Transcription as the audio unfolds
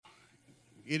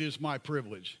it is my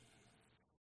privilege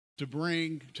to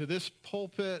bring to this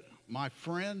pulpit my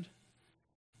friend,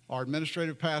 our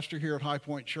administrative pastor here at High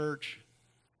Point Church,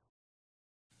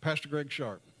 Pastor Greg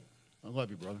Sharp. I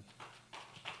love you, brother.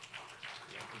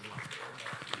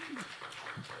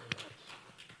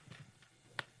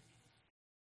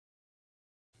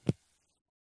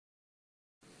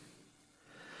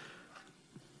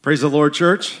 Praise the Lord,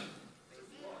 church.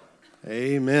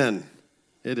 Amen.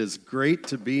 It is great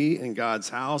to be in God's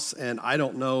house, and I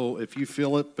don't know if you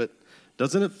feel it, but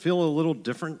doesn't it feel a little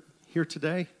different here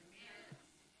today?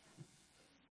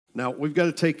 Now, we've got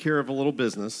to take care of a little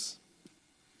business.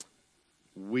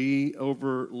 We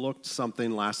overlooked something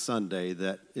last Sunday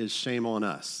that is shame on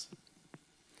us.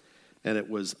 And it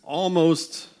was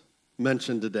almost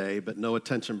mentioned today, but no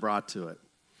attention brought to it.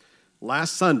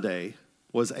 Last Sunday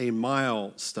was a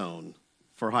milestone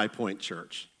for High Point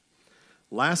Church.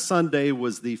 Last Sunday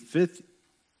was the 5th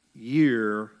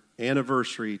year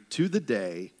anniversary to the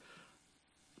day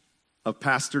of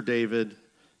Pastor David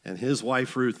and his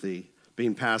wife Ruthie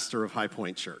being pastor of High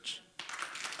Point Church.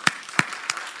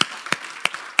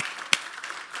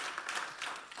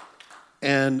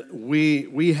 And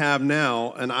we have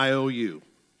now an IOU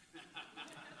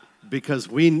because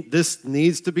this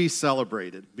needs to be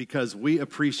celebrated because we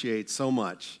appreciate so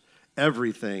much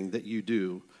everything that you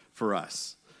do for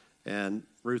us. And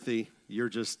Ruthie, you're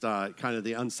just kind of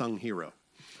the unsung hero.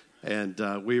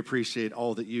 And we appreciate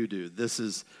all that you do. This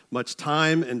is much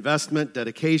time, investment,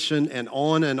 dedication, and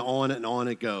on and on and on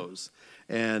it goes.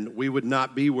 And we would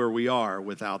not be where we are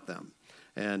without them.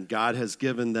 And God has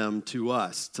given them to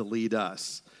us to lead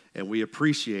us. And we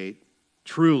appreciate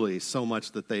truly so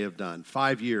much that they have done.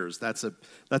 5 years, that's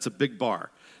a big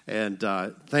bar. And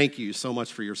thank you so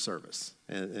much for your service.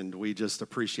 And we just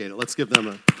appreciate it. Let's give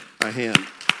them a hand.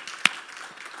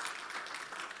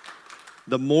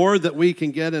 The more that we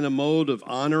can get in a mode of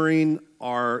honoring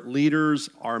our leaders,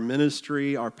 our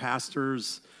ministry, our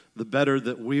pastors, the better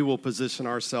that we will position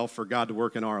ourselves for God to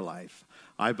work in our life.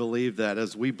 I believe that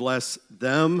as we bless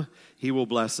them, He will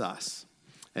bless us.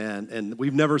 And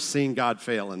we've never seen God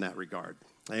fail in that regard.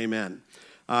 Amen.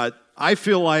 I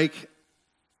feel like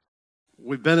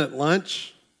we've been at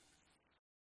lunch.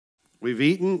 We've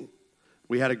eaten.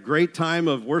 We had a great time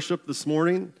of worship this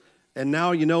morning. And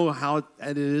now you know how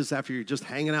it is after you're just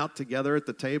hanging out together at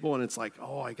the table and it's like,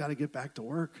 oh, I got to get back to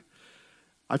work.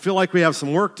 I feel like we have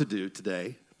some work to do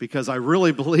today because I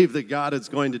really believe that God is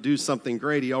going to do something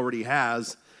great. He already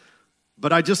has.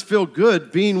 But I just feel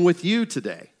good being with you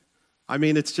today. I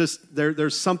mean, it's just,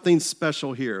 there's something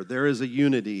special here. There is a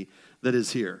unity that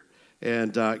is here.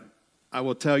 And I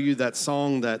will tell you that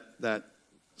song that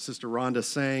Sister Rhonda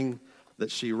sang,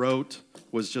 that she wrote,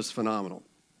 was just phenomenal.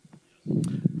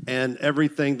 And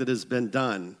everything that has been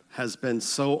done has been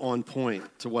so on point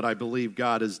to what I believe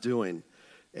God is doing.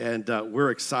 And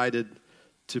we're excited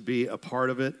to be a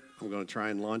part of it. I'm going to try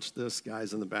and launch this.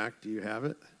 Guys in the back, do you have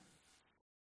it?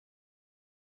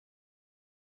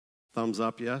 Thumbs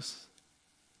up, yes?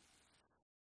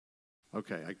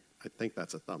 Okay, I think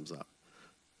that's a thumbs up.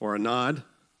 Or a nod.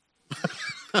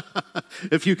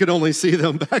 If you could only see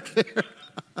them back there.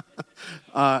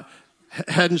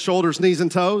 Head and shoulders, knees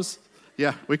and toes.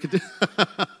 Yeah, we could do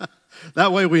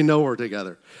that way we know we're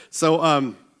together. So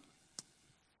I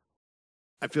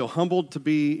feel humbled to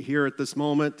be here at this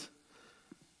moment.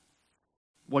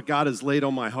 What God has laid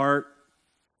on my heart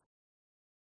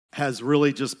has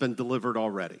really just been delivered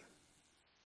already.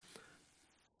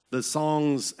 The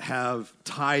songs have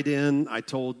tied in. I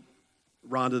told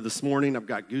Rhonda this morning, I've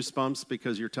got goosebumps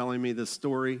because you're telling me this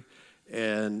story.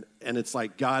 And it's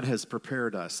like God has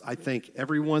prepared us. I think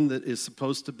everyone that is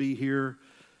supposed to be here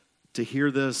to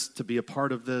hear this, to be a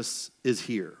part of this, is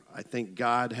here. I think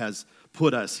God has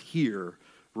put us here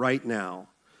right now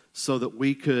so that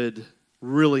we could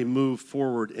really move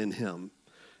forward in Him.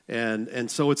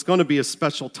 And so it's going to be a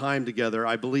special time together.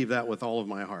 I believe that with all of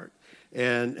my heart.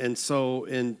 And so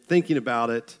in thinking about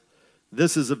it,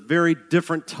 this is a very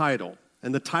different title.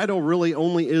 And the title really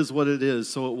only is what it is,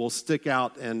 so it will stick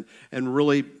out and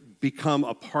really become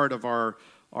a part of our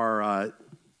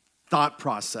thought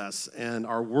process and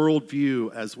our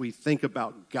worldview as we think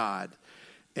about God.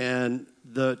 And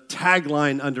the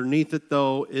tagline underneath it,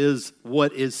 though, is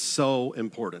what is so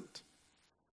important.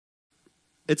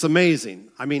 It's amazing.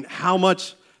 I mean, how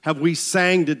much have we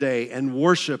sang today and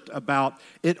worshiped about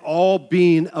it all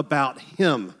being about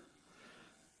Him?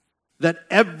 That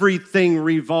everything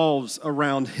revolves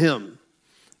around Him.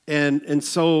 And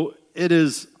so it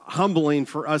is humbling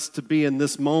for us to be in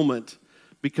this moment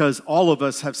because all of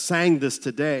us have sang this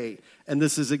today, and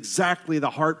this is exactly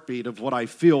the heartbeat of what I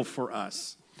feel for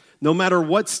us. No matter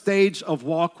what stage of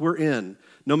walk we're in,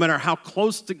 no matter how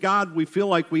close to God we feel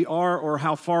like we are or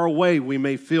how far away we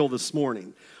may feel this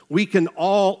morning, we can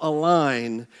all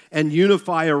align and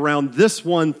unify around this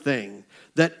one thing,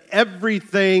 that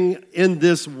everything in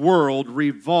this world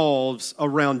revolves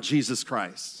around Jesus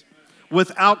Christ,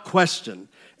 without question.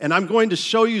 And I'm going to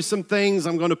show you some things.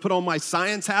 I'm going to put on my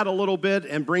science hat a little bit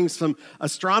and bring some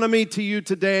astronomy to you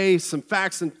today, some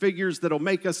facts and figures that'll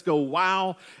make us go,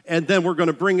 wow. And then we're going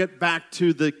to bring it back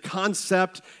to the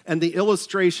concept and the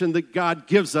illustration that God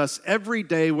gives us every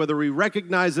day, whether we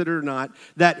recognize it or not,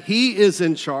 that He is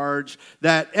in charge,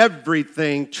 that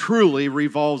everything truly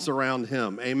revolves around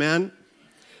Him. Amen?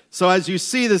 So as you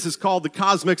see, this is called the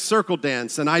Cosmic Circle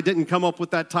Dance, and I didn't come up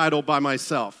with that title by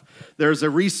myself. There's a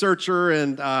researcher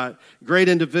and great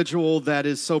individual that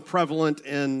is so prevalent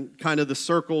in kind of the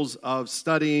circles of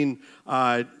studying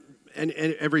and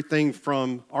everything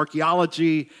from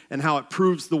archaeology and how it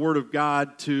proves the Word of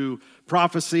God to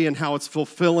prophecy and how it's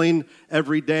fulfilling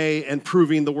every day and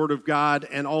proving the Word of God,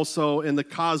 and also in the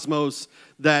cosmos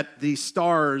that the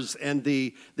stars and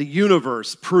the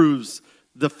universe proves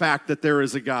the fact that there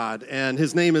is a God. And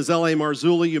his name is L.A.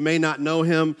 Marzulli. You may not know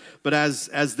him, but as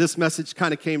this message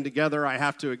kind of came together, I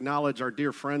have to acknowledge our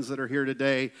dear friends that are here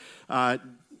today.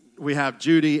 We have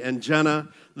Judy and Jenna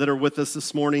that are with us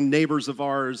this morning, neighbors of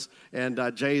ours, and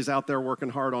Jay's out there working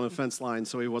hard on a fence line,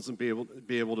 so he wasn't be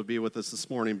able to be with us this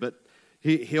morning. But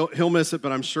he'll miss it,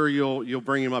 but I'm sure you'll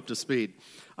bring him up to speed.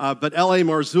 But L.A.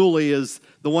 Marzulli is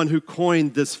the one who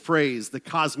coined this phrase, the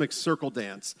cosmic circle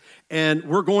dance. And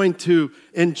we're going to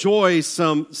enjoy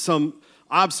some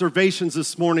observations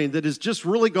this morning that is just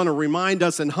really going to remind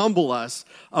us and humble us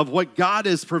of what God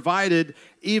has provided,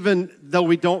 even though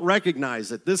we don't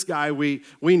recognize it. This guy, we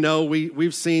know,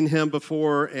 we've seen him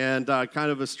before, and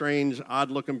kind of a strange,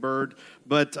 odd-looking bird.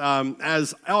 But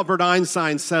as Albert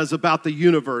Einstein says about the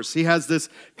universe, he has this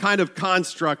kind of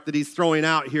construct that he's throwing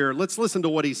out here. Let's listen to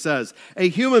what he says. A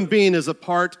human being is a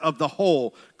part of the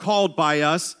whole, called by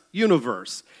us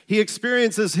universe. He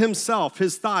experiences himself,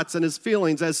 his thoughts, and his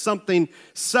feelings as something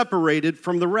separated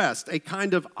from the rest, a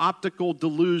kind of optical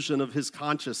delusion of his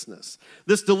consciousness.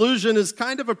 This delusion is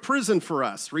kind of a prison for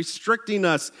us, restricting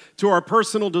us to our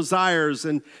personal desires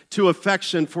and to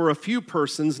affection for a few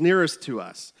persons nearest to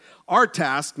us. Our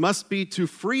task must be to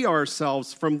free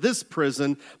ourselves from this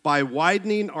prison by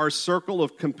widening our circle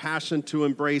of compassion to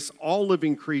embrace all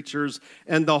living creatures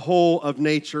and the whole of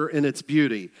nature in its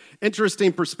beauty.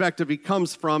 Interesting perspective he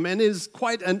comes from, and is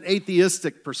quite an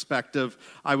atheistic perspective,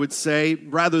 I would say,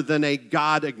 rather than a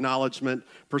God acknowledgement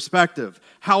perspective.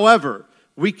 However,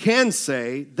 we can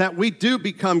say that we do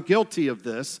become guilty of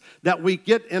this, that we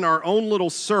get in our own little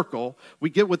circle, we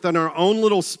get within our own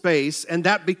little space, and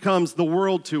that becomes the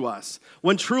world to us.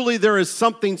 When truly there is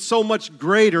something so much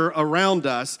greater around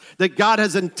us that God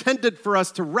has intended for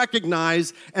us to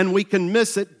recognize, and we can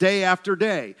miss it day after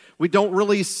day. We don't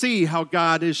really see how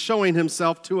God is showing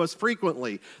himself to us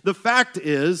frequently. The fact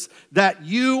is that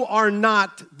you are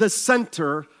not the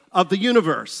center of the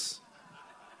universe.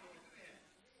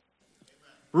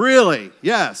 Really?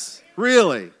 Yes,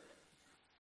 really.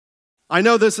 I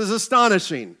know this is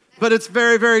astonishing, but it's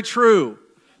very, very true.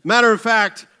 Matter of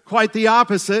fact, quite the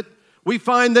opposite. We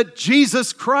find that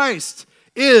Jesus Christ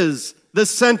is the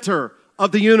center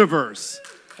of the universe,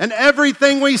 and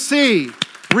everything we see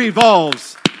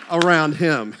revolves around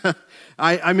him.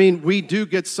 I mean, we do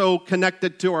get so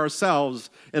connected to ourselves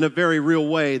in a very real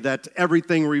way that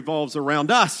everything revolves around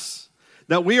us,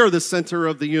 that we are the center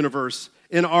of the universe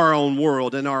in our own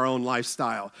world, in our own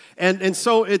lifestyle. And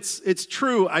so it's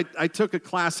true. I took a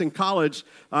class in college,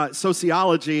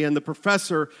 sociology, and the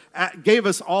professor gave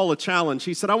us all a challenge.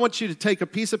 He said, I want you to take a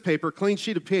piece of paper, clean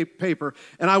sheet of paper,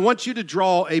 and I want you to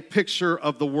draw a picture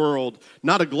of the world,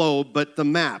 not a globe, but the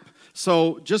map.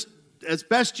 So just as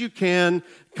best you can,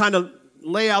 kind of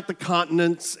lay out the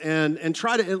continents and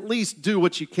try to at least do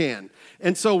what you can.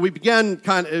 And so we began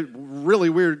kind of a really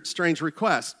weird, strange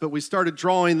request, but we started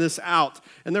drawing this out.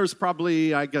 And there was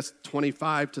probably, I guess,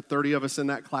 25 to 30 of us in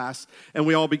that class. And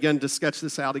we all began to sketch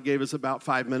this out. He gave us about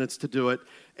 5 minutes to do it.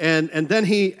 And then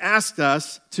he asked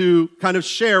us to kind of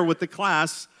share with the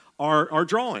class our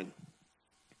drawing.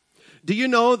 Do you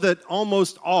know that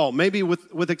almost all, maybe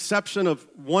with exception of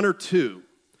one or two,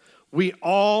 we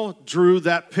all drew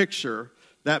that picture,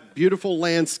 that beautiful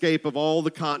landscape of all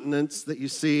the continents that you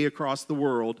see across the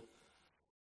world.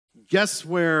 Guess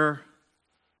where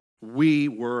we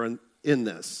were in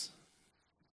this?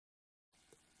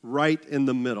 Right in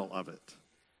the middle of it.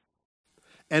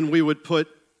 And we would put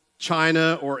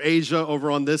China or Asia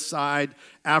over on this side,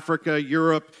 Africa,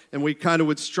 Europe, and we kind of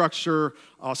would structure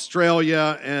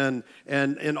Australia and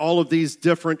all of these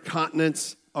different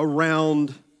continents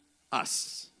around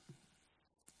us.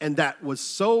 And that was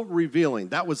so revealing.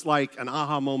 That was like an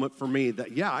aha moment for me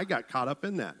that, yeah, I got caught up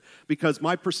in that. Because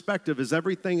my perspective is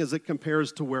everything as it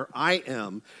compares to where I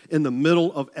am in the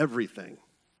middle of everything.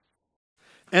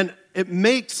 And it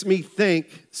makes me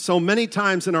think so many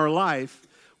times in our life,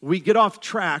 we get off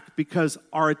track because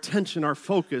our attention, our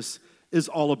focus is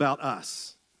all about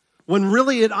us. When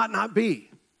really it ought not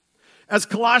be. As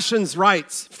Colossians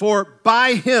writes, for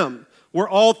by him were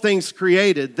all things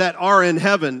created that are in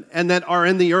heaven and that are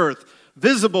in the earth,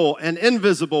 visible and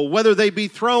invisible, whether they be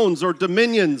thrones or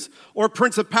dominions or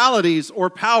principalities or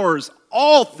powers,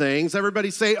 all things,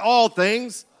 everybody say all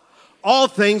things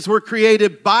were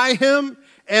created by him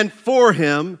and for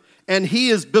him, and he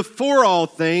is before all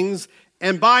things,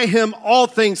 and by him all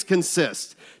things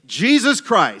consist. Jesus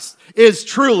Christ is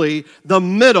truly the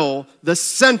middle, the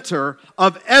center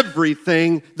of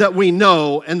everything that we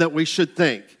know and that we should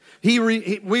think.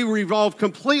 We revolve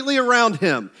completely around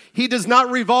him. He does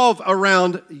not revolve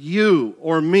around you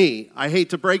or me. I hate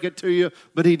to break it to you,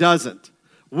 but he doesn't.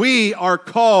 We are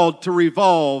called to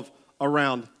revolve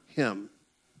around him.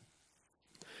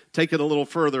 Take it a little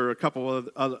further, a couple of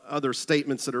other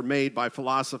statements that are made by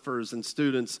philosophers and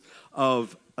students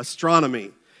of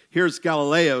astronomy. Here's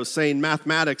Galileo saying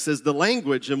mathematics is the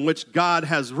language in which God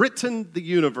has written the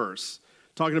universe,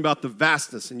 talking about the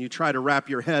vastness, and you try to wrap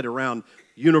your head around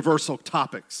universal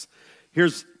topics.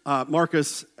 Here's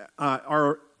Marcus,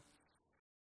 how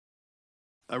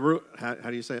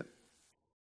do you say it?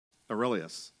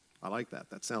 Aurelius. I like that.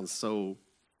 That sounds so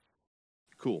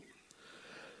cool.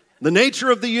 The nature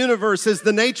of the universe is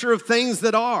the nature of things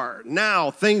that are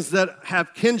now, things that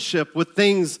have kinship with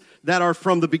things that are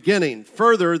from the beginning.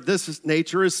 Further, this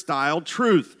nature is styled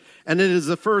truth, and it is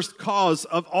the first cause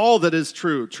of all that is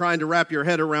true, trying to wrap your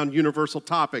head around universal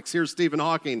topics. Here's Stephen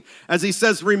Hawking, as he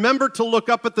says, remember to look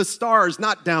up at the stars,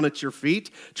 not down at your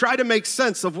feet. Try to make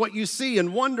sense of what you see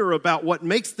and wonder about what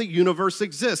makes the universe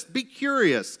exist. Be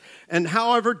curious, and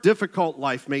however difficult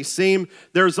life may seem,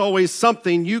 there's always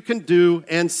something you can do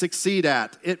and succeed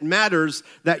at. It matters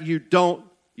that you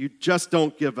just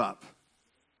don't give up.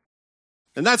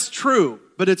 And that's true,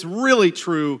 but it's really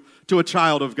true to a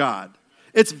child of God.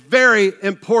 It's very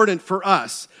important for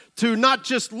us to not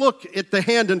just look at the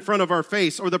hand in front of our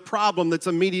face or the problem that's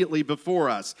immediately before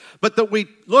us, but that we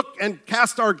look and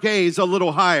cast our gaze a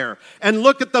little higher and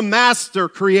look at the master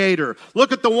creator.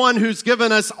 Look at the one who's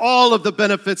given us all of the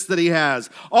benefits that he has,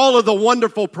 all of the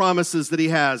wonderful promises that he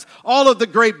has, all of the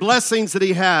great blessings that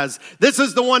he has. This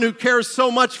is the one who cares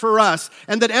so much for us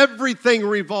and that everything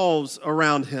revolves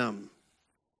around him.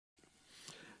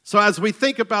 So as we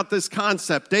think about this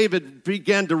concept, David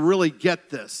began to really get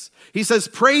this. He says,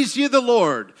 praise ye the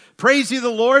Lord. Praise ye the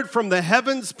Lord from the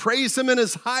heavens. Praise him in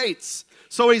his heights.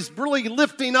 So he's really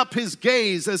lifting up his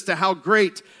gaze as to how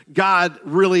great God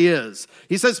really is.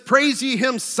 He says, praise ye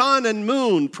him, sun and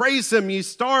moon. Praise him, ye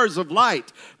stars of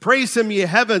light. Praise him, ye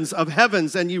heavens of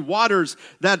heavens, and ye waters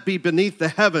that be beneath the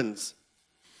heavens.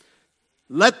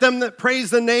 Let them that praise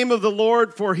the name of the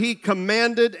Lord, for he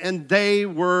commanded and they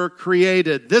were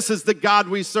created. This is the God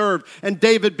we serve. And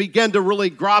David began to really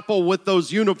grapple with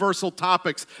those universal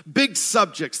topics, big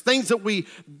subjects, things that we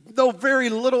know very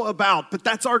little about, but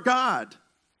that's our God.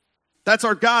 That's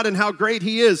our God and how great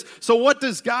he is. So what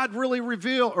does God really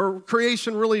reveal, or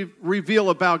creation really reveal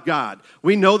about God?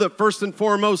 We know that first and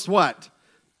foremost what?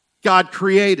 God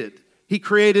created. He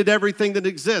created everything that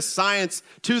exists. Science,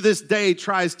 to this day,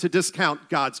 tries to discount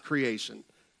God's creation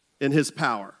in his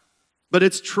power. But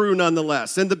it's true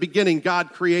nonetheless. In the beginning, God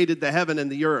created the heaven and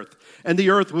the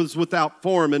earth was without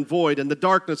form and void, and the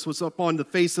darkness was upon the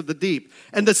face of the deep.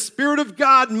 And the Spirit of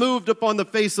God moved upon the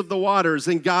face of the waters,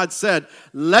 and God said,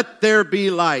 let there be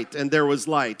light, and there was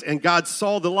light. And God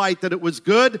saw the light that it was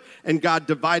good, and God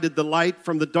divided the light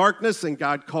from the darkness, and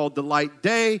God called the light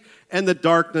day, and the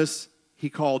darkness he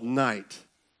called night.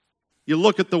 You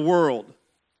look at the world,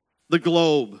 the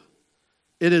globe.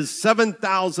 It is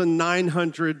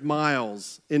 7,900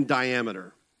 miles in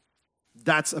diameter.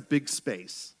 That's a big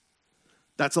space.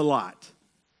 That's a lot.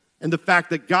 And the fact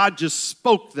that God just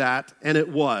spoke that, and it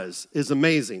was, is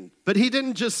amazing. But he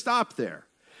didn't just stop there.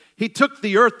 He took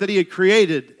the earth that he had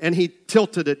created, and he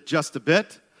tilted it just a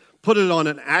bit, put it on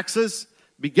an axis,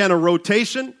 began a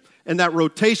rotation, and that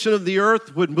rotation of the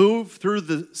earth would move through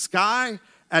the sky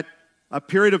at a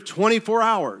period of 24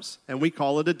 hours. And we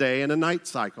call it a day and a night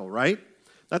cycle, right?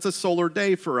 That's a solar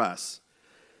day for us.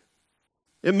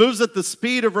 It moves at the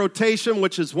speed of rotation,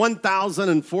 which is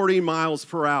 1,040 miles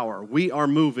per hour. We are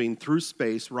moving through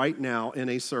space right now in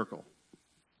a circle.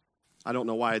 I don't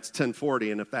know why it's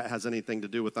 1040, and if that has anything to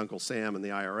do with Uncle Sam and the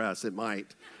IRS, it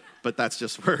might, but that's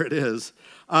just where it is.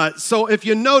 So if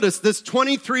you notice, this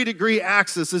 23-degree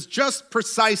axis is just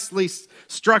precisely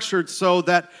structured so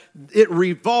that it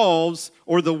revolves,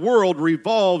 or the world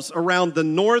revolves around the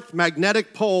north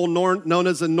magnetic pole, known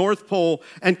as the North Pole,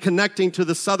 and connecting to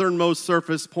the southernmost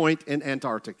surface point in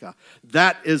Antarctica.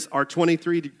 That is our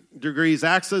 23 degrees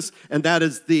axis, and that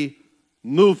is the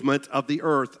movement of the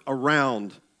earth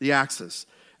around the axis.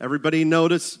 Everybody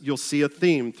notice, you'll see a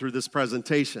theme through this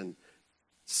presentation.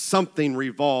 Something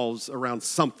revolves around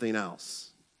something else.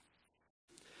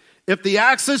 If the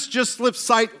axis just slips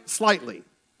slightly,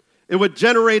 it would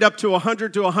generate up to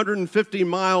 100 to 150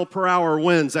 mile per hour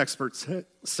winds, experts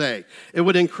say. It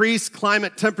would increase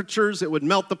climate temperatures. It would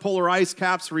melt the polar ice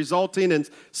caps, resulting in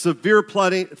severe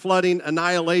flooding,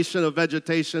 annihilation of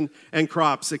vegetation and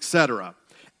crops, etc.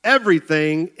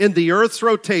 Everything in the Earth's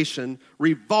rotation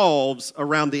revolves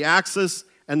around the axis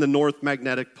and the north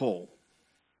magnetic pole.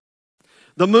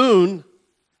 The moon,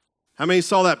 how many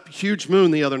saw that huge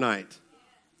moon the other night?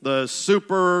 The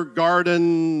super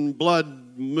garden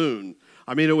blood moon.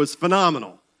 I mean, it was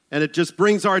phenomenal. And it just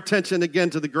brings our attention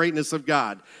again to the greatness of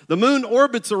God. The moon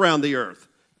orbits around the earth.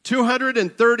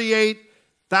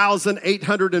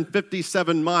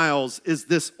 238,857 miles is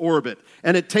this orbit.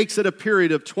 And it takes it a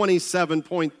period of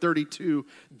 27.32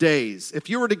 days. If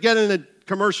you were to get in a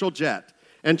commercial jet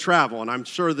and travel, and I'm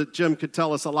sure that Jim could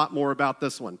tell us a lot more about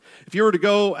this one. If you were to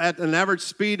go at an average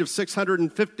speed of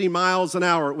 650 miles an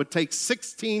hour, it would take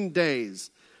 16 days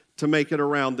to make it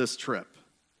around this trip.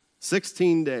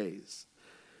 16 days.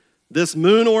 This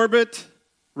moon orbit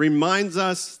reminds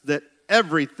us that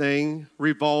everything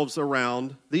revolves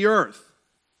around the earth.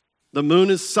 The moon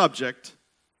is subject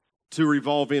to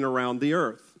revolving around the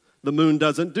earth. The moon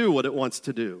doesn't do what it wants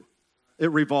to do.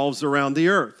 It revolves around the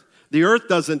earth. The earth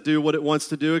doesn't do what it wants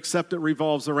to do, except it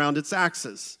revolves around its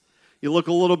axis. You look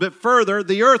a little bit further,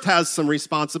 the earth has some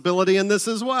responsibility in this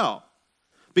as well,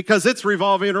 because it's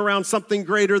revolving around something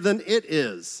greater than it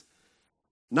is.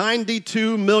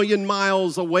 92 million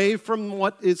miles away from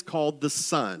what is called the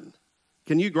sun.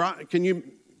 Can you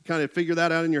kind of figure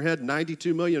that out in your head?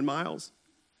 92 million miles?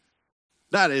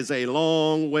 That is a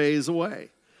long ways away.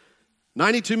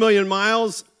 92 million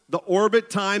miles. The orbit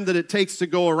time that it takes to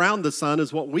go around the sun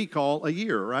is what we call a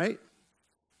year, right?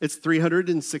 It's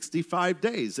 365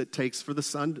 days it takes for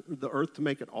the earth to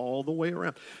make it all the way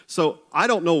around. So I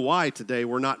don't know why today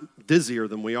we're not dizzier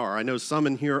than we are. I know some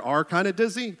in here are kind of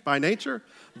dizzy by nature,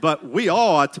 but we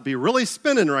all ought to be really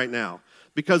spinning right now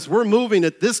because we're moving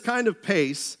at this kind of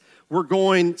pace. We're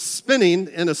going spinning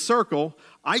in a circle.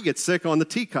 I get sick on the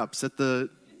teacups at the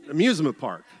amusement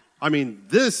park. I mean,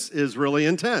 this is really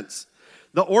intense.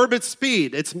 The orbit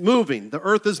speed, it's moving. The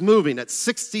earth is moving at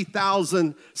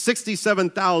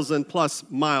 67,000 plus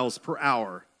miles per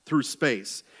hour through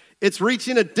space. It's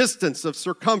reaching a distance of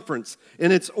circumference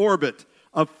in its orbit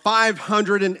of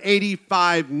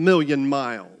 585 million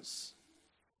miles.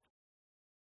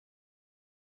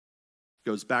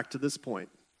 Goes back to this point.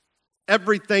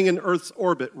 Everything in Earth's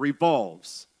orbit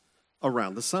revolves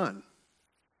around the sun.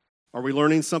 Are we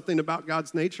learning something about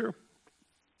God's nature?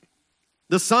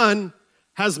 The sun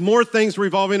has more things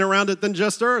revolving around it than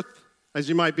just Earth. As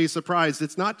you might be surprised,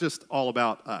 it's not just all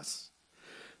about us.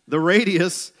 The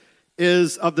radius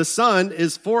of the sun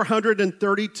is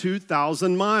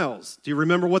 432,000 miles. Do you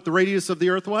remember what the radius of the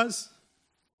Earth was?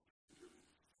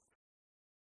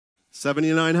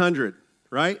 7,900,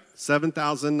 right?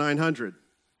 7,900.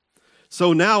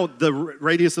 So now the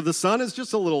radius of the sun is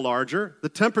just a little larger. The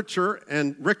temperature,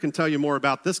 and Rick can tell you more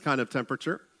about this kind of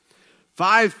temperature,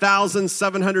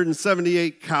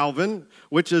 5,778 Kelvin,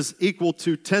 which is equal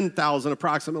to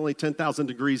approximately 10,000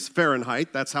 degrees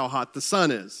Fahrenheit. That's how hot the sun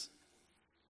is.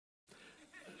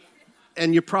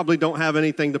 And you probably don't have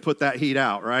anything to put that heat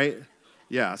out, right?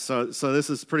 Yeah, so this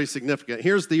is pretty significant.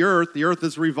 Here's the Earth. The Earth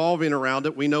is revolving around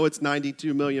it. We know it's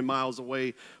 92 million miles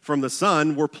away from the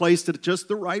sun. We're placed at just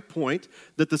the right point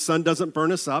that the sun doesn't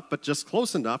burn us up, but just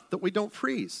close enough that we don't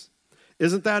freeze.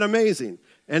 Isn't that amazing?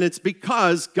 And it's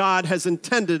because God has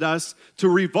intended us to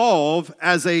revolve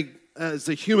as a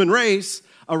human race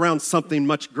around something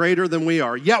much greater than we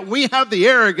are. Yet we have the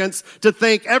arrogance to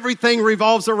think everything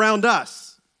revolves around us.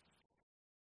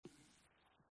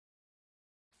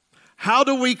 How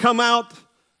do we come out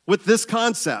with this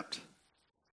concept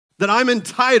that I'm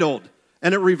entitled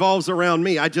and it revolves around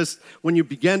me? When you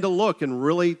begin to look and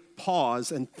really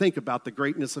pause and think about the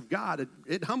greatness of God.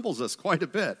 It humbles us quite a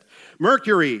bit.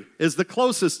 Mercury is the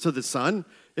closest to the sun.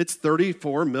 It's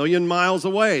 34 million miles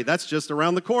away. That's just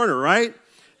around the corner, right?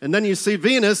 And then you see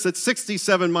Venus at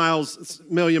 67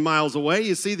 million miles away.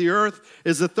 You see the Earth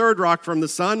is the third rock from the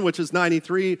sun, which is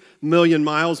 93 million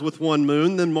miles with one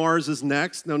moon. Then Mars is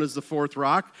next, known as the fourth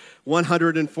rock,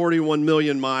 141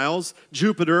 million miles.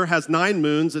 Jupiter has 9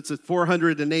 moons. It's at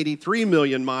 483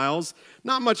 million miles.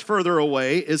 Not much further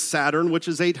away is Saturn, which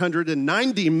is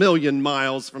 890 million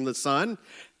miles from the sun.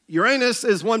 Uranus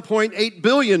is 1.8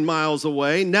 billion miles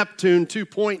away, Neptune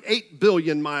 2.8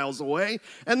 billion miles away,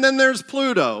 and then there's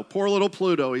Pluto. Poor little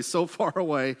Pluto, he's so far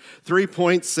away,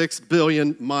 3.6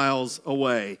 billion miles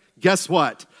away. Guess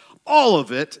what? All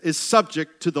of it is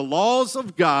subject to the laws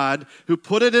of God, who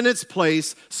put it in its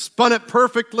place, spun it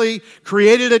perfectly,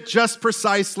 created it just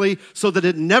precisely so that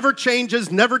it never changes,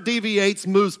 never deviates,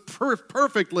 moves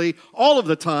perfectly all of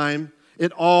the time.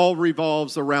 It all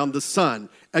revolves around the sun.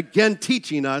 Again,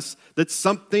 teaching us that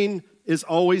something is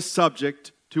always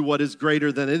subject to what is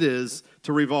greater than it is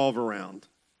to revolve around.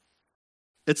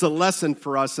 It's a lesson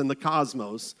for us in the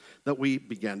cosmos that we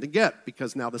began to get,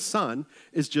 because now the sun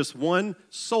is just one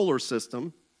solar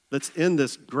system that's in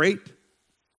this great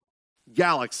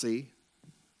galaxy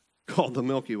called the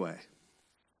Milky Way.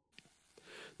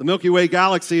 The Milky Way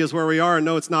galaxy is where we are, and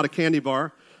no, it's not a candy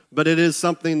bar, but it is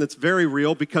something that's very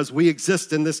real because we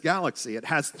exist in this galaxy. It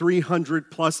has 300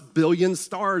 plus billion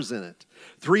stars in it,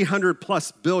 300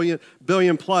 plus billion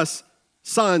plus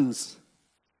suns.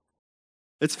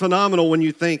 It's phenomenal when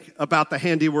you think about the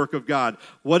handiwork of God.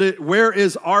 Where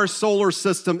is our solar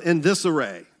system in this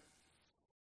array?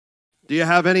 Do you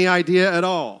have any idea at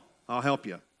all? I'll help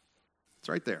you. It's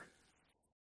right there.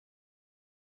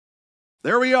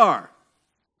 There we are.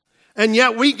 And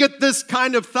yet we get this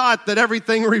kind of thought that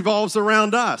everything revolves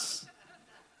around us.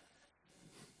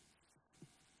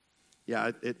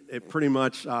 Yeah, it pretty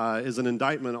much is an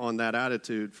indictment on that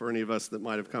attitude for any of us that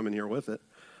might have come in here with it.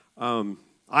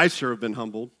 I sure have been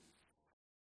humbled.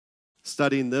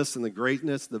 Studying this and the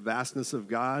greatness, the vastness of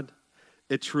God,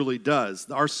 it truly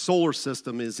does. Our solar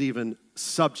system is even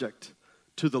subject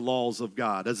to the laws of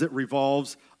God as it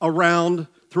revolves around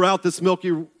throughout this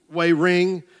Milky Way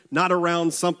ring, not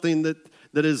around something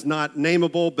that is not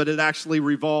nameable, but it actually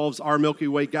revolves, our Milky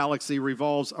Way galaxy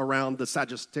revolves around the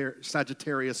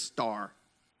Sagittarius star.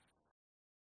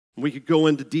 We could go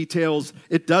into details.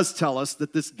 It does tell us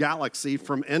that this galaxy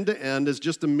from end to end is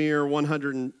just a mere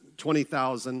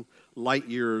 120,000 light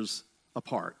years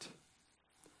apart.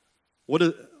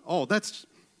 That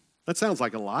sounds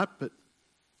like a lot, but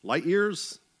light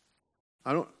years?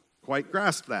 I don't quite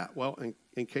grasp that. Well,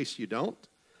 in case you don't,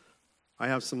 I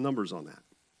have some numbers on that.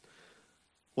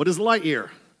 What is light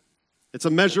year? It's a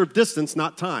measure of distance,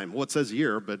 not time. Well, it says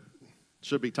year, but it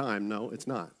should be time. No, it's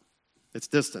not. It's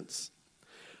distance.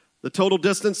 The total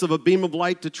distance of a beam of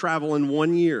light to travel in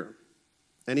 1 year.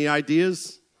 Any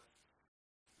ideas?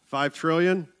 5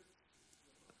 trillion?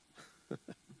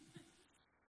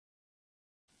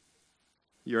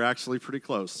 You're actually pretty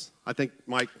close. I think,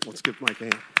 Mike, let's give Mike a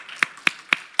hand.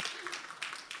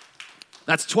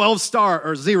 That's 12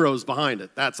 zeros behind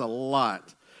it. That's a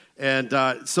lot. And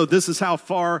so this is how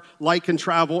far light can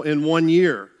travel in 1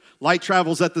 year. Light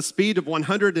travels at the speed of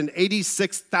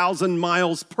 186,000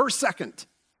 miles per second.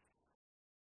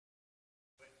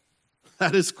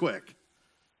 That is quick.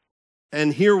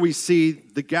 And here we see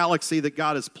the galaxy that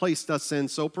God has placed us in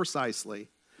so precisely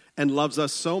and loves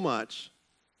us so much.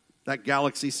 That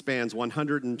galaxy spans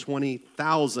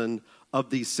 120,000 of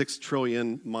these 6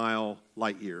 trillion mile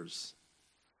light years.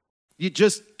 You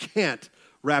just can't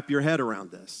wrap your head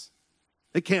around this.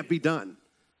 It can't be done.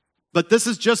 But this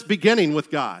is just beginning with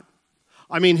God.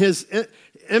 I mean, his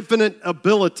infinite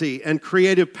ability and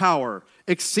creative power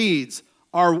exceeds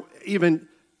our even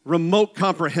remote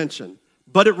comprehension.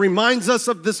 But it reminds us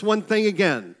of this one thing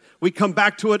again. We come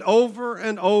back to it over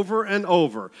and over and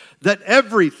over, that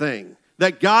everything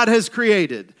that God has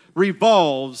created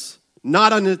revolves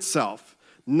not on itself.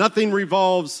 Nothing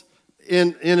revolves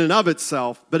in and of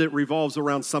itself, but it revolves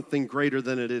around something greater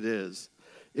than it is.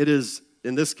 It is,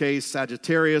 in this case,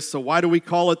 Sagittarius. So why do we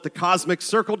call it the cosmic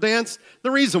circle dance?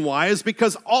 The reason why is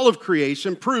because all of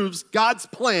creation proves God's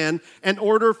plan and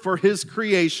order for his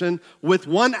creation with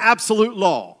one absolute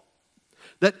law,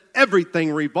 that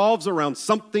everything revolves around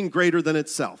something greater than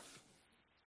itself.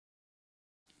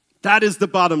 That is the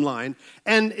bottom line,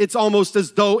 and it's almost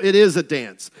as though it is a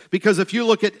dance. Because if you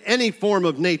look at any form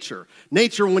of nature,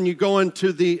 when you go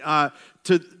into the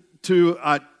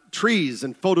trees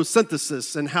and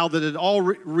photosynthesis and how that it all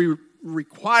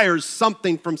requires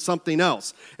something from something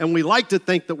else. And we like to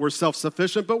think that we're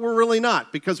self-sufficient, but we're really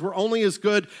not, because we're only as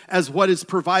good as what is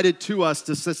provided to us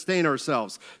to sustain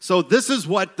ourselves. So this is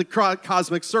what the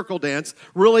cosmic circle dance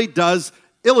really does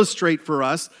illustrate for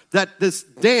us, that this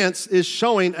dance is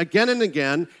showing again and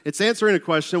again. It's answering a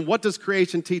question: what does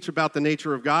creation teach about the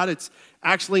nature of God? It's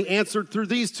actually answered through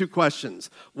these two questions.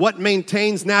 What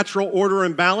maintains natural order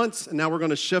and balance? And now we're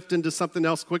going to shift into something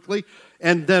else quickly.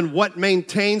 And then what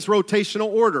maintains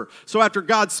rotational order? So after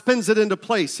God spins it into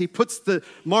place, he puts the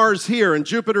Mars here and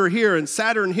Jupiter here and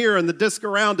Saturn here and the disk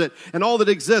around it and all that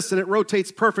exists, and it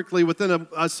rotates perfectly within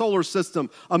a solar system,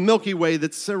 a Milky Way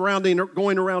that's surrounding or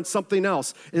going around something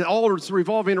else. It all is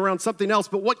revolving around something else,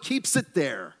 but what keeps it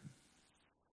there?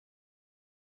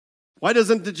 Why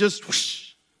doesn't it just whoosh?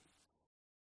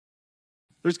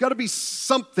 There's got to be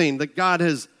something that God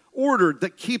has ordered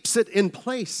that keeps it in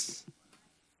place.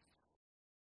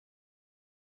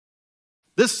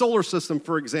 This solar system,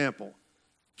 for example,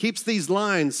 keeps these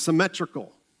lines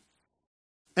symmetrical.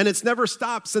 And it's never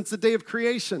stopped since the day of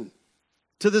creation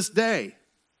to this day.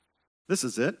 This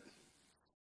is it.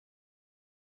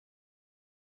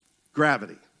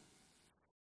 Gravity.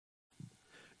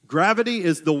 Gravity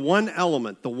is the one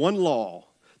element, the one law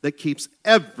that keeps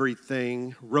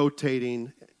everything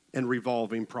rotating and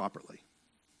revolving properly.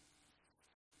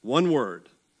 One word,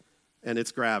 and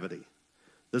it's gravity.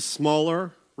 The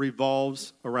smaller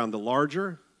revolves around the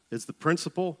larger is the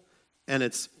principle, and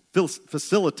it's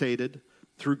facilitated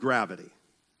through gravity.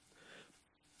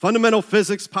 Fundamental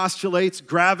physics postulates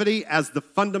gravity as the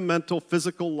fundamental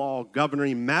physical law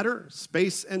governing matter,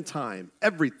 space, and time.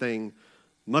 Everything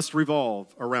must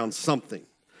revolve around something.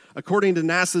 According to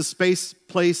NASA's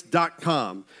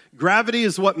spaceplace.com, gravity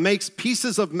is what makes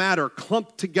pieces of matter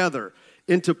clump together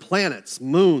into planets,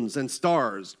 moons, and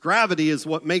stars. Gravity is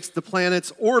what makes the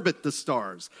planets orbit the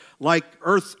stars. Like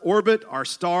Earth's orbit, our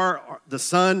star, the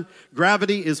sun,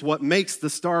 gravity is what makes the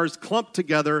stars clump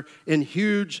together in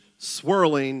huge,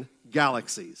 swirling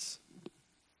galaxies.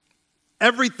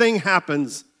 Everything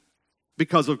happens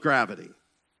because of gravity.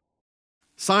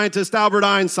 Scientist Albert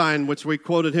Einstein, which we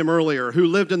quoted him earlier, who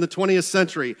lived in the 20th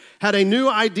century, had a new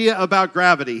idea about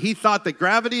gravity. He thought that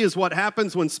gravity is what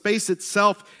happens when space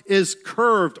itself is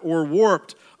curved or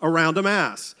warped around a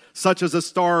mass, such as a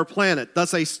star or planet.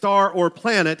 Thus, a star or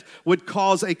planet would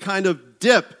cause a kind of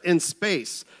dip in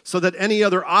space, so that any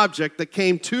other object that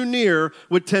came too near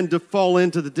would tend to fall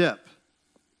into the dip.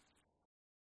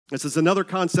 This is another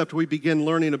concept we begin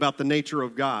learning about the nature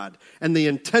of God and the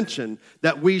intention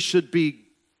that we should be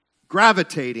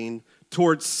gravitating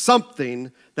towards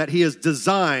something that he has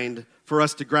designed for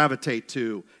us to gravitate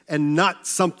to, and not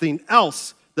something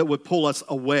else that would pull us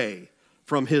away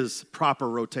from his proper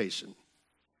rotation.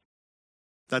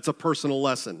 That's a personal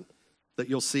lesson that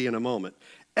you'll see in a moment.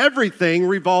 Everything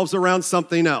revolves around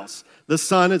something else. The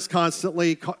sun is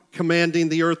constantly commanding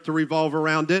the earth to revolve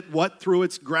around it. What? Through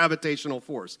its gravitational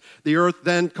force. The earth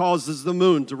then causes the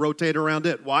moon to rotate around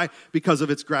it. Why? Because of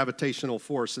its gravitational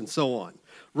force, and so on.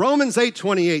 Romans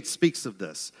 8:28 speaks of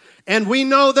this. And we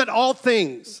know that all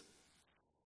things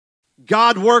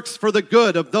God works for the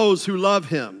good of those who love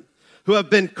him, who have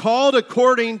been called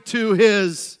according to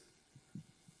his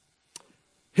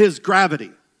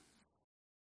gravity.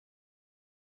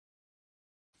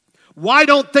 Why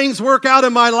don't things work out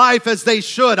in my life as they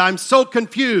should? I'm so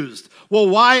confused. Well,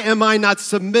 why am I not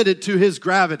submitted to his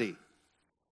gravity?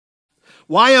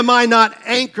 Why am I not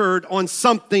anchored on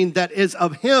something that is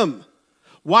of him?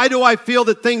 Why do I feel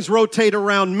that things rotate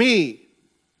around me?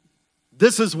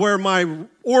 This is where my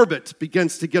orbit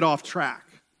begins to get off track.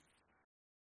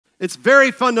 It's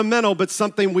very fundamental, but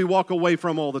something we walk away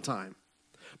from all the time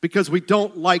because we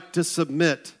don't like to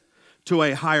submit to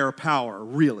a higher power,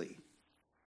 really.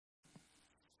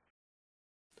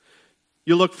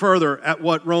 You look further at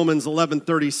what Romans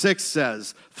 11:36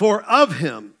 says. For of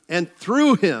him and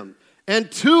through him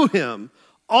and to him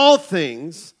all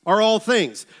things are all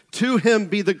things. To him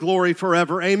be the glory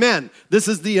forever. Amen. This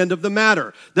is the end of the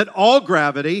matter. That all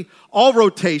gravity, all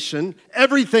rotation,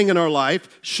 everything in our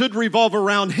life should revolve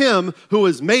around him who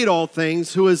has made all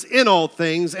things, who is in all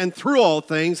things, and through all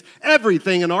things.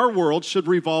 Everything in our world should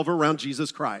revolve around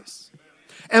Jesus Christ.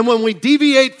 And when we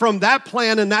deviate from that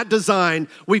plan and that design,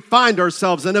 we find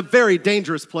ourselves in a very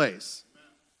dangerous place.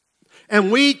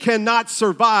 And we cannot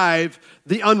survive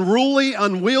the unruly,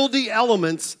 unwieldy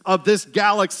elements of this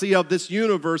galaxy, of this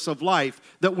universe of life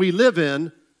that we live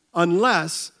in,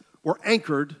 unless we're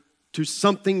anchored to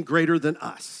something greater than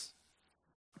us.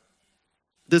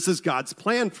 This is God's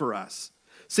plan for us.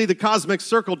 See, the cosmic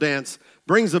circle dance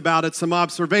brings about it some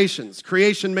observations.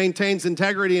 Creation maintains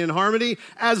integrity and harmony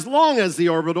as long as the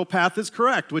orbital path is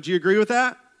correct. Would you agree with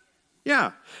that?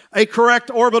 Yeah. A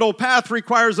correct orbital path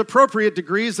requires appropriate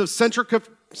degrees of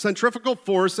centrifugal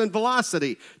force and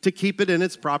velocity to keep it in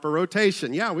its proper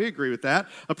rotation. Yeah, we agree with that.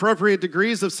 Appropriate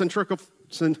degrees of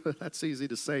that's easy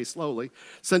to say slowly.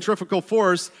 Centrifugal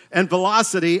force and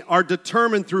velocity are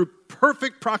determined through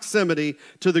perfect proximity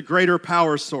to the greater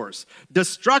power source.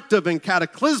 Destructive and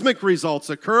cataclysmic results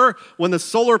occur when the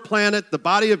solar planet, the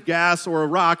body of gas, or a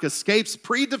rock escapes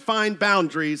predefined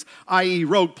boundaries, i.e.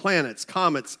 rogue planets,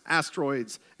 comets,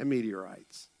 asteroids, and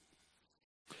meteorites.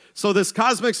 So this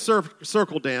cosmic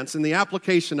circle dance and the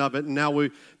application of it, and now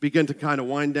we begin to kind of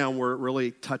wind down where it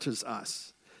really touches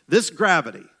us. This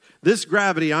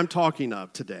gravity I'm talking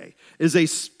of today is a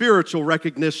spiritual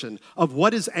recognition of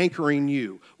what is anchoring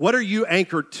you. What are you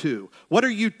anchored to? What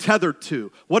are you tethered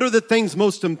to? What are the things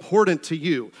most important to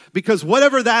you? Because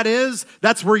whatever that is,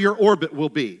 that's where your orbit will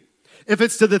be. If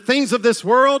it's to the things of this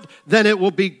world, then it will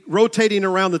be rotating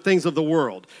around the things of the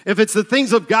world. If it's the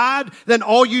things of God, then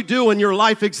all you do in your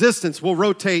life existence will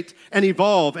rotate and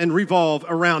evolve and revolve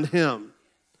around Him.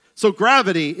 So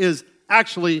gravity is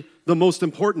actually the most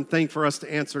important thing for us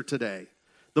to answer today.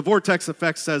 The vortex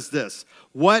effect says this: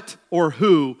 what or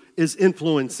who is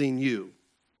influencing you?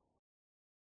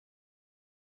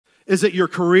 Is it your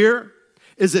career?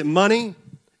 Is it money?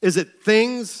 Is it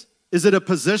things? Is it a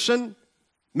position?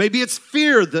 Maybe it's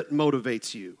fear that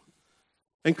motivates you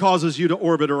and causes you to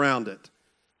orbit around it.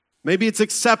 Maybe it's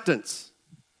acceptance.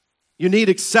 You need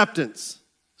acceptance.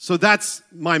 So that's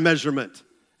my measurement,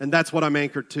 and that's what I'm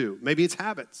anchored to. Maybe it's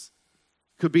habits.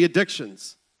 Could be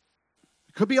addictions.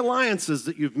 It could be alliances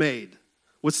that you've made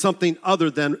with something other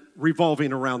than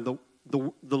revolving around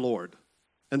the Lord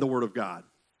and the Word of God.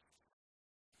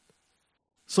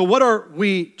 So what are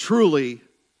we truly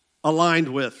aligned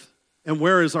with, and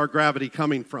where is our gravity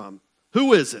coming from?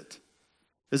 Who is it?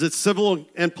 Is it civil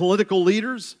and political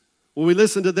leaders? Will we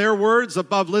listen to their words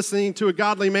above listening to a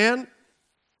godly man?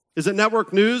 Is it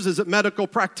network news? Is it medical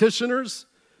practitioners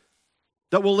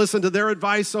that will listen to their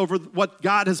advice over what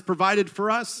God has provided for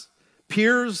us?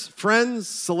 Peers, friends,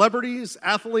 celebrities,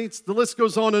 athletes, the list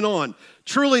goes on and on.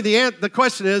 Truly, the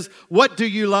question is, what do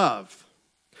you love?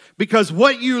 Because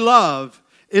what you love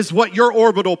is what your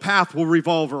orbital path will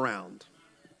revolve around.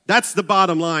 That's the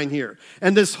bottom line here.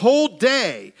 And this whole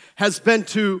day has been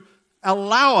to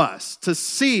allow us to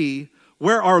see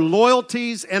where our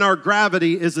loyalties and our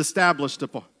gravity is established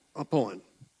upon.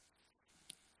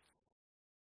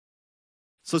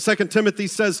 So 2 Timothy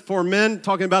says, for men,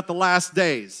 talking about the last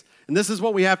days. And this is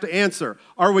what we have to answer.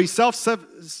 Are we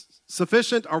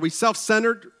self-sufficient? Are we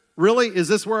self-centered? Really? Is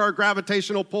this where our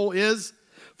gravitational pull is?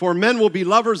 For men will be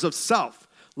lovers of self,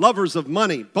 lovers of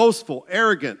money, boastful,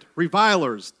 arrogant,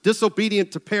 revilers,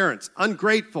 disobedient to parents,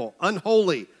 ungrateful,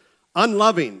 unholy,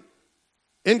 unloving,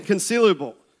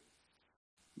 inconcealable,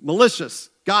 malicious,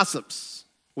 gossips,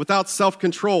 without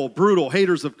self-control, brutal,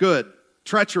 haters of good,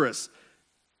 treacherous.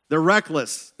 They're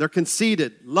reckless, they're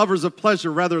conceited, lovers of pleasure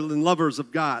rather than lovers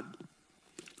of God.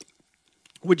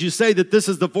 Would you say that this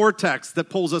is the vortex that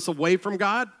pulls us away from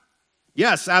God?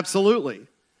 Yes, absolutely.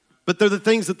 But they're the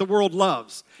things that the world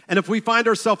loves. And if we find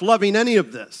ourselves loving any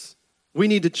of this, we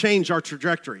need to change our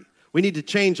trajectory. We need to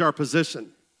change our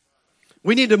position.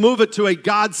 We need to move it to a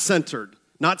God-centered,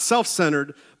 not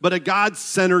self-centered, but a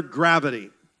God-centered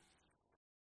gravity.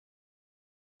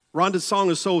 Rhonda's song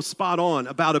is so spot on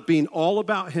about it being all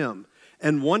about Him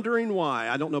and wondering why.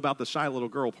 I don't know about the shy little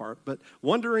girl part, but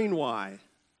wondering why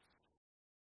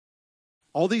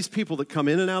all these people that come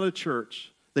in and out of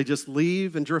church, they just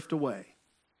leave and drift away.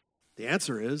 The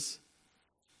answer is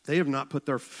they have not put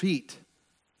their feet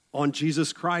on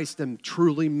Jesus Christ and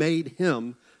truly made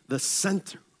Him the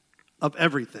center of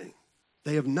everything.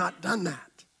 They have not done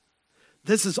that.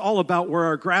 This is all about where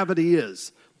our gravity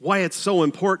is. Why it's so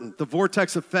important. The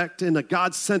vortex effect in a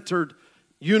God-centered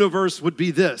universe would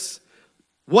be this.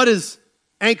 What is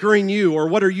anchoring you, or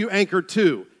what are you anchored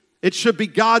to? It should be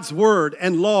God's word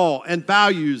and law and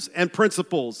values and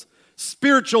principles,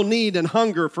 spiritual need and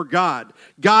hunger for God,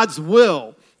 God's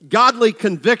will, godly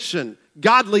conviction,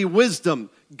 godly wisdom,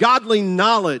 godly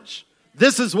knowledge.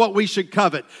 This is what we should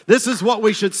covet. This is what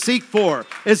we should seek for,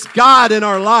 is God in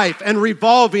our life and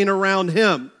revolving around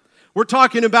Him. We're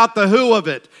talking about the who of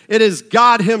it. It is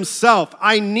God Himself.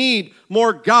 I need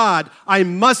more God. I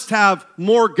must have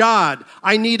more God.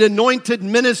 I need anointed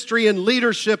ministry and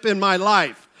leadership in my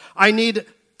life. I need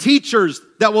teachers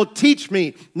that will teach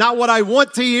me not what I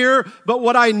want to hear, but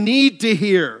what I need to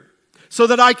hear. so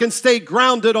that I can stay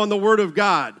grounded on the Word of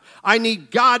God. I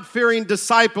need God-fearing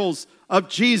disciples of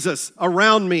Jesus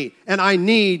around me. And I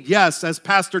need, yes, as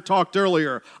Pastor talked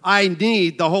earlier, I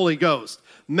need the Holy Ghost.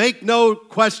 Make no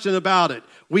question about it.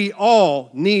 We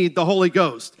all need the Holy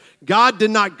Ghost. God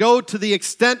did not go to the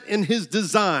extent in his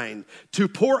design to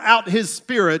pour out his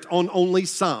Spirit on only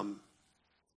some.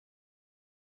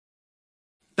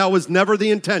 That was never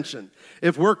the intention.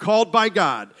 If we're called by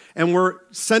God and we're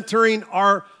centering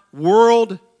our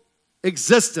world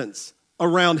existence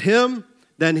around him,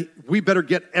 then we better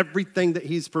get everything that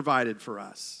he's provided for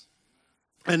us.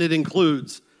 And it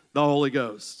includes the Holy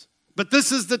Ghost. But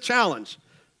this is the challenge.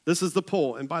 This is the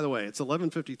poll. And by the way, it's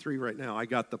 11:53 right now. I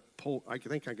got the poll. I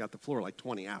think I got the floor like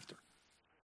 20 after.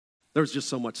 There's just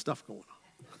so much stuff going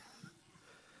on.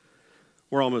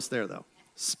 We're almost there, though.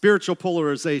 Spiritual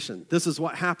polarization. This is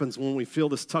what happens when we feel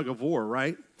this tug of war,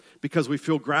 right? Because we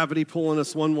feel gravity pulling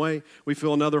us one way, we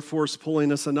feel another force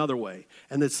pulling us another way.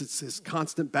 And it's this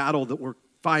constant battle that we're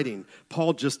fighting.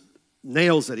 Paul just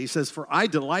nails it. He says, for I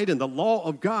delight in the law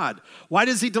of God. Why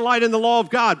does he delight in the law of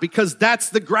God? Because that's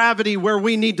the gravity where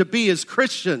we need to be as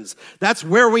Christians. That's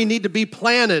where we need to be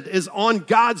planted, is on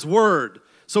God's word.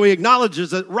 So he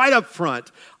acknowledges it right up front.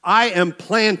 I am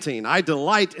planting. I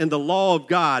delight in the law of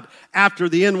God after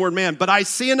the inward man. But I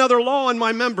see another law in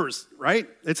my members, right?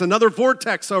 It's another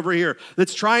vortex over here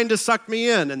that's trying to suck me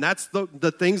in. And that's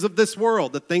the things of this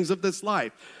world, the things of this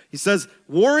life. He says,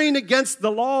 warring against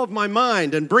the law of my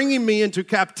mind and bringing me into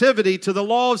captivity to the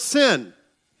law of sin.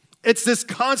 It's this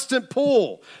constant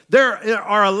pull. There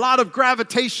are a lot of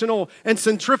gravitational and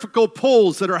centrifugal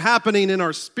pulls that are happening in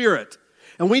our spirit.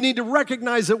 And we need to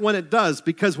recognize it when it does,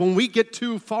 because when we get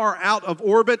too far out of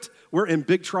orbit, we're in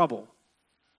big trouble.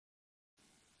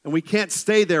 And we can't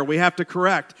stay there. We have to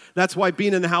correct. That's why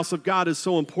being in the house of God is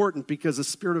so important, because the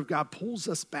Spirit of God pulls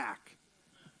us back,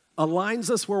 aligns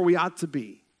us where we ought to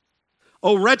be.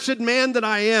 Oh, wretched man that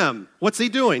I am. What's he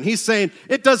doing? He's saying,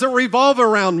 it doesn't revolve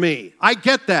around me. I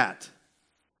get that.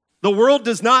 The world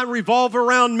does not revolve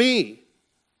around me.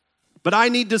 But I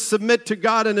need to submit to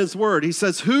God and his word. He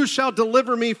says, who shall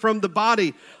deliver me from the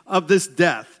body of this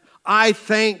death? I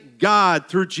thank God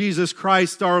through Jesus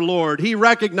Christ our Lord. He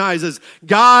recognizes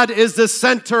God is the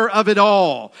center of it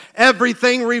all.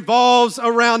 Everything revolves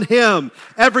around him.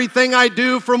 Everything I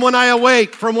do from when I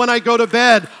awake, from when I go to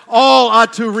bed, all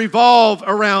ought to revolve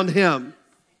around him.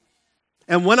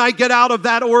 And when I get out of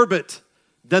that orbit,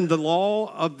 then the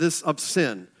law of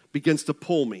sin begins to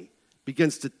pull me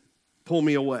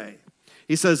away.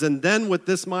 He says, and then with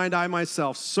this mind I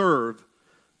myself serve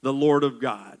the Lord of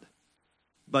God.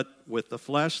 But with the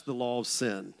flesh, the law of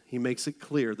sin. He makes it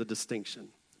clear, the distinction.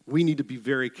 We need to be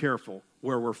very careful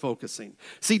where we're focusing.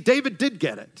 See, David did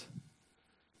get it.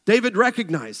 David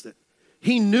recognized it.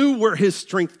 He knew where his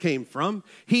strength came from.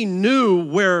 He knew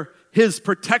where his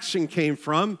protection came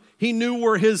from. He knew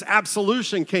where his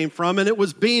absolution came from, and it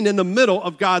was being in the middle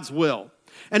of God's will.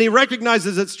 And he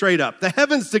recognizes it straight up. The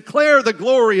heavens declare the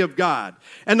glory of God,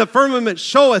 and the firmament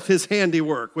showeth his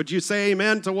handiwork. Would you say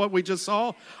amen to what we just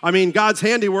saw? I mean, God's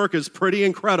handiwork is pretty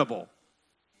incredible,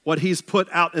 what he's put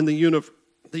out in the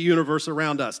universe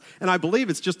around us. And I believe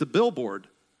it's just a billboard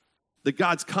that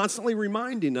God's constantly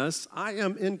reminding us, I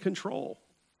am in control,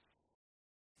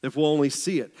 if we'll only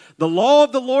see it. The law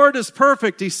of the Lord is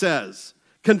perfect, he says,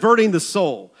 converting the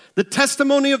soul. The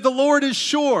testimony of the Lord is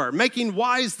sure, making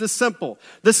wise the simple.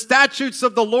 The statutes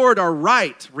of the Lord are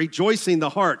right, rejoicing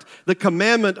the heart. The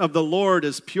commandment of the Lord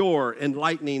is pure,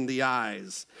 enlightening the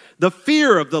eyes. The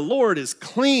fear of the Lord is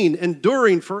clean,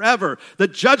 enduring forever. The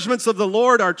judgments of the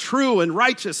Lord are true and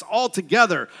righteous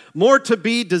altogether. More to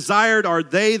be desired are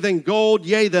they than gold,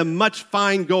 yea, than much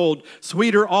fine gold,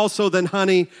 sweeter also than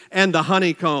honey and the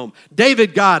honeycomb.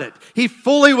 David got it. He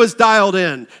fully was dialed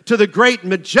in to the great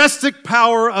majestic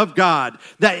power of God,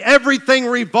 that everything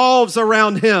revolves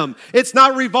around him. It's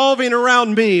not revolving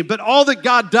around me, but all that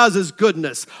God does is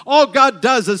goodness. All God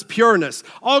does is pureness.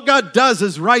 All God does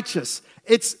is righteous.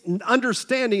 It's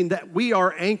understanding that we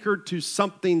are anchored to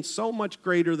something so much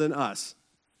greater than us.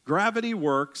 Gravity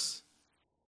works.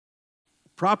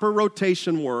 Proper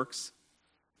rotation works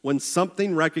when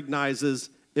something recognizes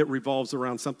it revolves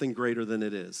around something greater than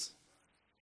it is.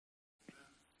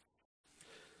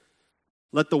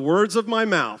 Let the words of my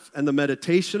mouth and the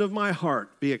meditation of my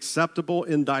heart be acceptable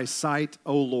in thy sight,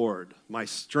 O Lord, my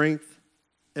strength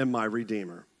and my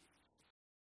Redeemer.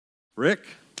 Rick,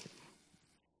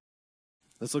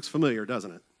 this looks familiar,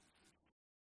 doesn't it?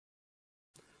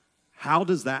 How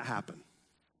does that happen?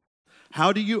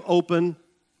 How do you open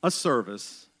a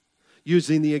service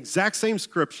using the exact same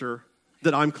scripture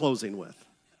that I'm closing with?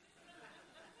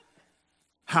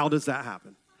 How does that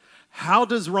happen? How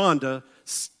does Rhonda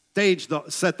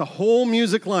set the whole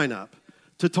music lineup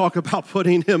to talk about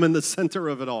putting him in the center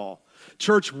of it all?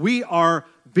 Church, we are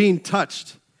being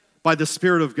touched by the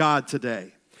Spirit of God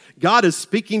today. God is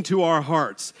speaking to our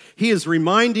hearts. He is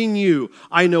reminding you,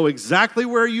 I know exactly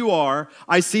where you are.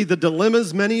 I see the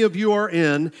dilemmas many of you are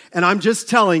in, and I'm just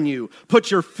telling you,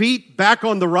 put your feet back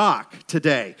on the rock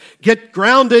today. Get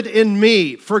grounded in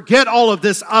me. Forget all of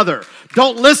this other.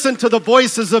 Don't listen to the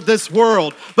voices of this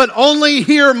world, but only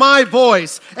hear my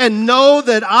voice and know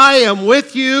that I am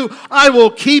with you. I will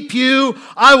keep you.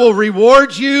 I will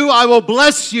reward you. I will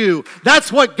bless you.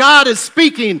 That's what God is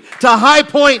speaking to High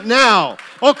Point now.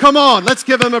 Oh, come on. Let's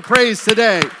give him a praise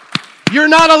today. You're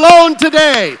not alone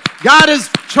today. God has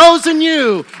chosen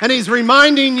you, and he's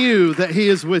reminding you that he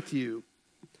is with you.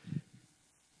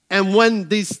 And when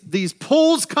these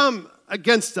pulls come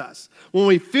against us, when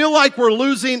we feel like we're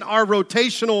losing our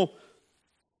rotational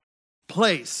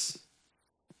place,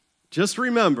 just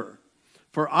remember,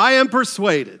 for I am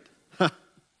persuaded,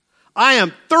 I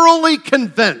am thoroughly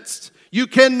convinced, you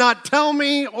cannot tell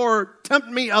me or tempt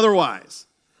me otherwise.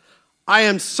 I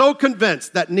am so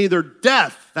convinced that neither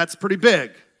death, that's pretty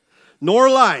big, nor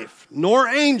life, nor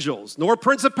angels, nor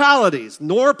principalities,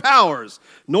 nor powers,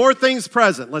 nor things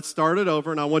present. Let's start it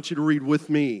over, and I want you to read with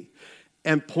me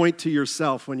and point to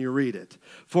yourself when you read it.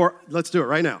 Let's do it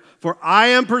right now. For I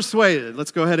am persuaded,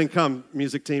 let's go ahead and come,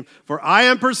 music team. For I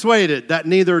am persuaded that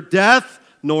neither death,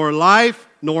 nor life,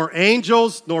 nor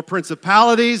angels, nor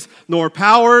principalities, nor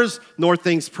powers, nor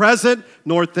things present,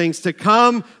 nor things to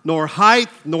come, nor height,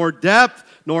 nor depth,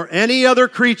 nor any other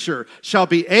creature shall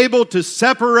be able to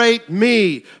separate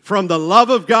me from the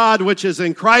love of God which is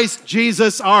in Christ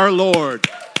Jesus our Lord.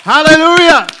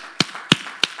 Hallelujah!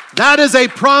 That is a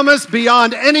promise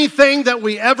beyond anything that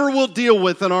we ever will deal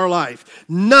with in our life.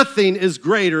 Nothing is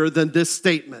greater than this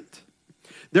statement.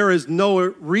 There is no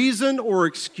reason or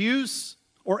excuse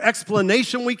or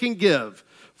explanation we can give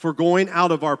for going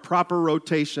out of our proper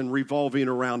rotation revolving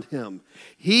around him.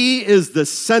 He is the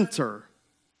center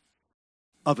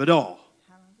of it all.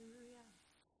 Hallelujah.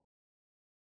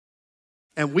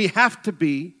 And we have to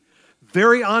be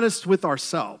very honest with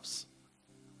ourselves.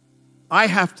 I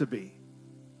have to be.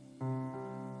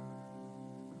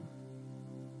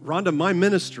 Rhonda, my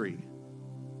ministry,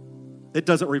 it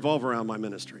doesn't revolve around my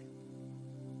ministry.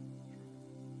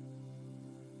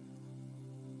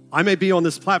 I may be on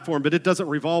this platform, but it doesn't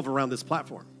revolve around this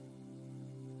platform.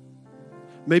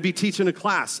 Maybe teaching a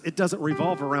class, it doesn't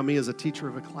revolve around me as a teacher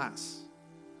of a class.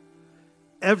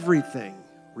 Everything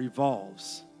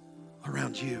revolves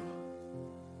around you.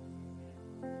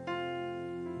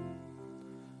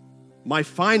 My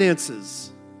finances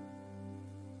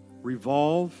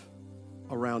revolve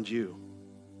around you.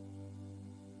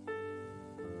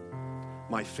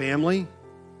 My family,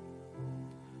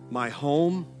 my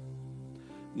home,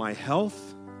 my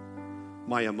health,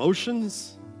 my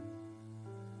emotions,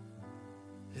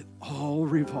 it all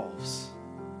revolves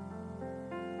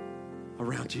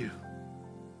around you.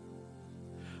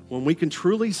 When we can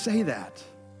truly say that,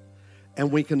 and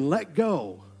we can let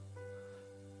go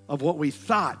of what we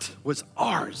thought was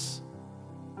ours.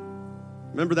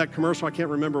 Remember that commercial? I can't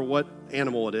remember what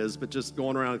animal it is, but just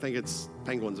going around, I think it's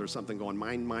penguins or something, going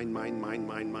mine, mine, mine, mine,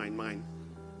 mine, mine, mine.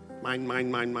 Mine, mine,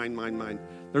 mine, mine, mine, mine.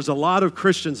 There's a lot of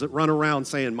Christians that run around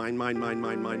saying mine, mine, mine,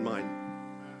 mine, mine, mine.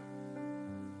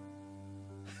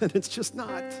 And it's just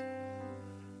not.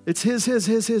 It's his.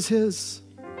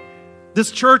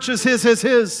 This church is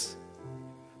his.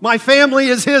 My family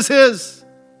is his.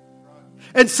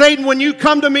 And Satan, when you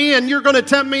come to me and you're going to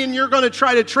tempt me and you're going to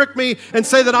try to trick me and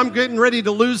say that I'm getting ready to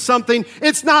lose something,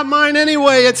 it's not mine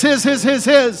anyway. It's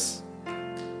his.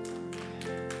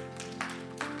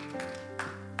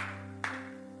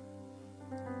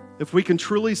 If we can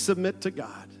truly submit to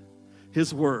God,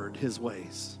 his word, his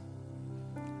ways,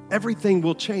 everything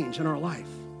will change in our life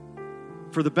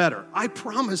for the better. I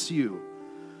promise you,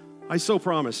 I so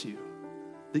promise you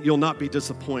that you'll not be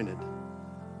disappointed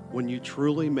when you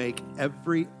truly make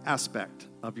every aspect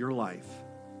of your life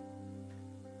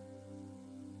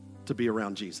to be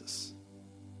around Jesus.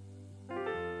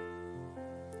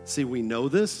 See, we know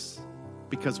this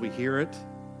because we hear it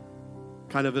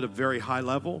kind of at a very high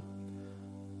level.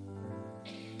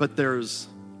 But there's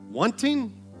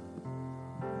wanting,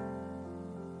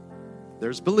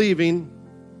 there's believing,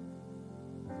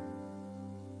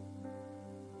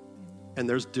 and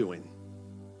there's doing.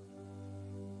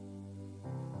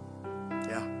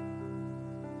 Yeah.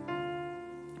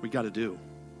 We got to do.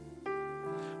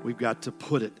 We've got to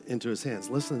put it into his hands.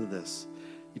 Listen to this.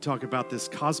 You talk about this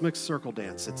cosmic circle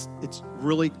dance. It's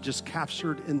really just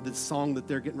captured in the song that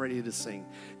they're getting ready to sing.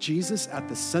 Jesus at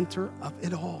the center of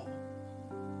it all.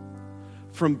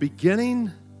 From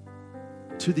beginning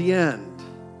to the end,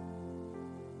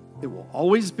 it will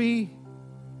always be,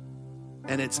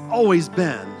 and it's always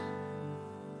been,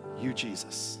 you,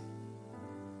 Jesus.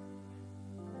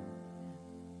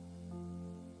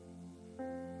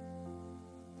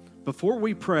 Before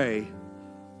we pray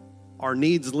our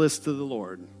needs list to the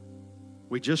Lord,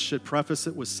 we just should preface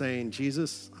it with saying,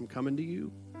 Jesus, I'm coming to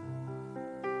you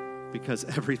because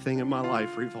everything in my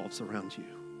life revolves around you.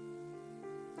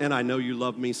 And I know you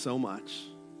love me so much.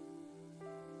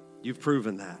 You've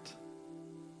proven that.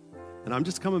 And I'm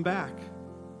just coming back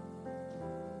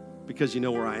because you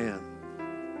know where I am.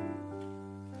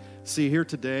 See, here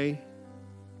today,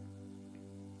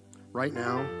 right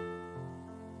now,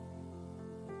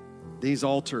 these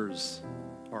altars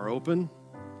are open.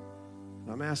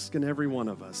 And I'm asking every one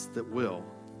of us that will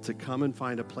to come and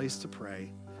find a place to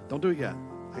pray. Don't do it yet.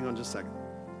 Hang on just a second.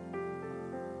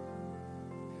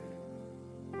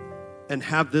 And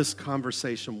have this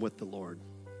conversation with the Lord.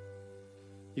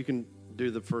 You can do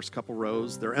the first couple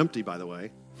rows. They're empty, by the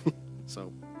way,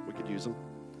 so we could use them.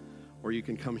 Or you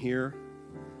can come here.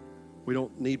 We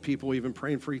don't need people even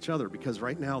praying for each other because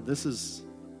right now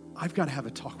I've got to have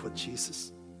a talk with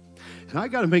Jesus. And I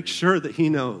got to make sure that he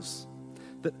knows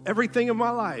that everything in my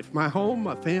life, my home,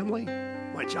 my family,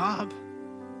 my job,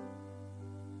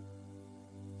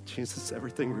 Jesus,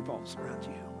 everything revolves around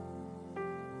you.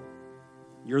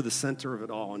 You're the center of it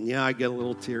all. And yeah, I get a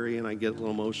little teary and I get a little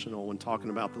emotional when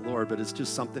talking about the Lord, but it's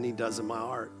just something he does in my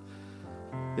heart.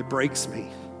 It breaks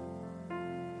me.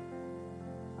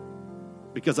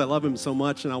 Because I love him so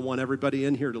much and I want everybody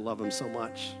in here to love him so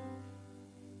much.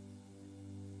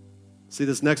 See,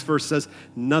 this next verse says,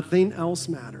 nothing else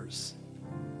matters.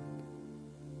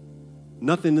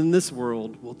 Nothing in this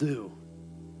world will do.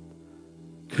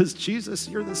 Because Jesus,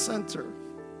 you're the center.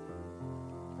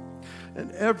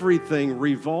 And everything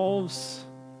revolves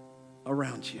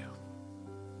around you.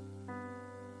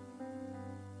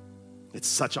 It's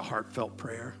such a heartfelt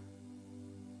prayer.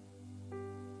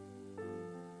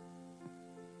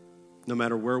 No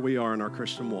matter where we are in our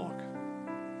Christian walk,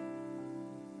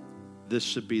 this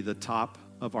should be the top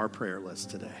of our prayer list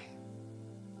today.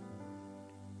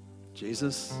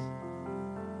 Jesus,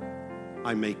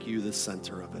 I make you the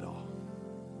center of it all.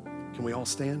 Can we all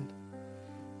stand?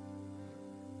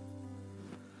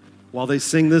 While they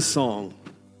sing this song,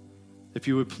 if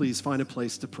you would please find a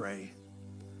place to pray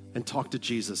and talk to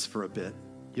Jesus for a bit.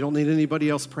 You don't need anybody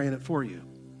else praying it for you.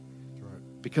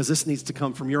 Because this needs to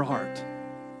come from your heart.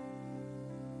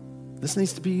 This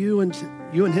needs to be you and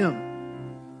him.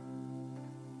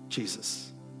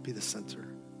 Jesus, be the center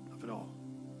of it all.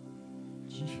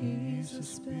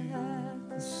 Jesus, be at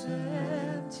the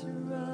center of